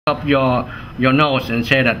up your nose and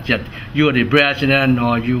say that you're the president,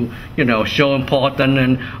 or you know, so important,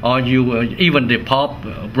 and or you even the Pope,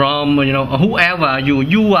 Brom, you know, whoever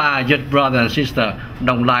you are just brother and sister.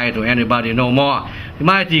 Don't lie to anybody no more. The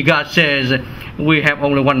mighty God says we have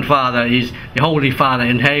only one Father, is the Holy Father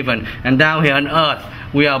in heaven, and down here on earth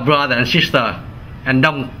we are brother and sister. And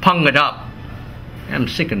don't punk it up. I'm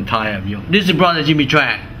sick and tired of you. This is Brother Jimmy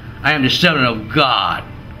Tran. I am the servant of God.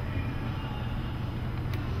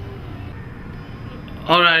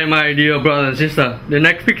 Alright, my dear brother and sister, the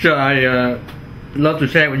next picture I love to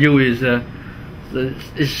share with you is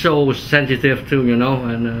so sensitive too, you know,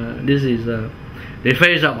 and this is the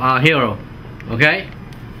face of our hero, okay?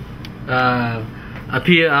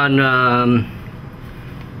 Appear on,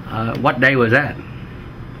 what day was that?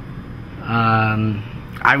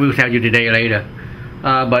 I will tell you the day later,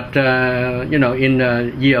 but you know, in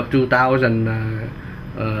the year of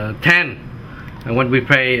 2010, when we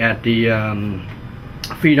pray at the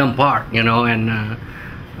Freedom Park, you know, and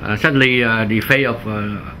suddenly the face of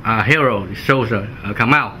our hero, the soldier,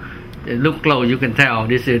 come out. Look close, you can tell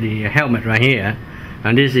this is the helmet right here,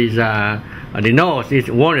 and this is the nose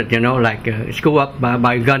is wounded, you know, like screwed up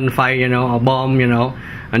by gunfire, you know, or bomb, you know.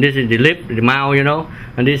 And this is the lip, the mouth, you know,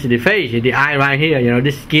 and this is the face, the eye right here, you know.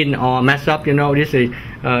 This skin all messed up, you know. This is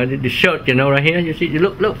the shirt, you know, right here. You see,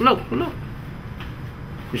 look. You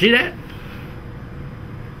see that?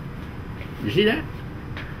 You see that?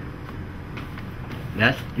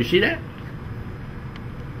 You see that?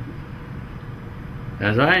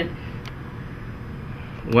 That's right.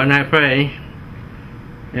 When I pray,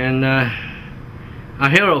 and a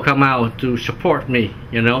hero come out to support me,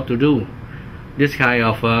 you know, to do this kind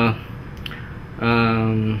of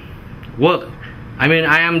work. I mean,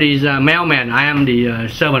 I am this mailman. I am the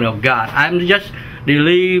servant of God. I'm just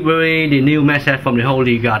delivering the new message from the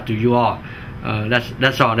Holy God to you all.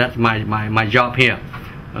 That's all. That's my job here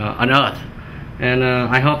on earth. And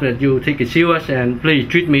I hope that you take it serious, and please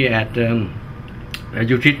treat me as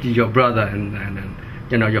you treat your brother and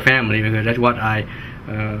you know, your family, because that's what I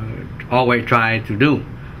always try to do,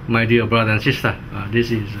 my dear brother and sister. This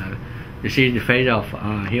is you see the face of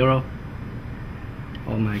hero.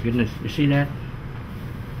 Oh my goodness, you see that?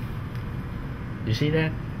 You see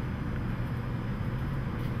that?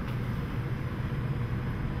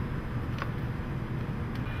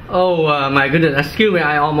 Oh my goodness, excuse me,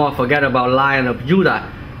 I almost forgot about Lion of Judah.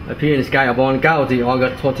 Appear in Skyborn County,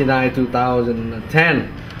 August 29, 2010.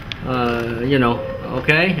 You know,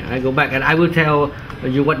 okay, I go back and I will tell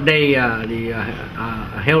you what day the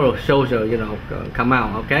hero soldier, you know, come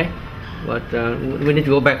out, okay? But we need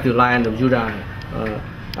to go back to Lion of Judah,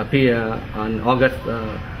 appear on August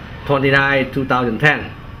 29,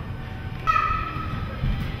 2010.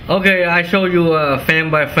 Okay, I show you frame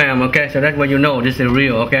by frame, okay? So that's what you know, this is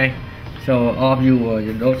real, okay? So all of you,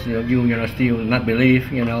 those of you, you know, still not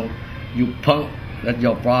believe, you know, you punk, that's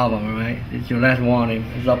your problem, alright? It's your last warning,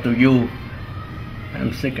 it's up to you.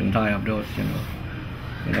 I'm sick and tired of those, you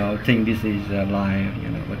know, think this is a lie, you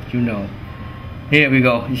know, but you know. Here we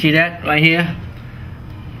go. You see that right here?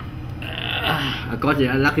 I got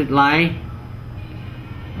the lucky line.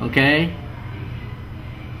 Okay.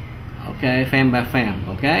 Okay, frame by frame.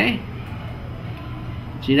 Okay.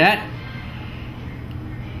 See that?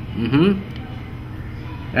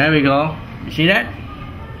 There we go. You see that?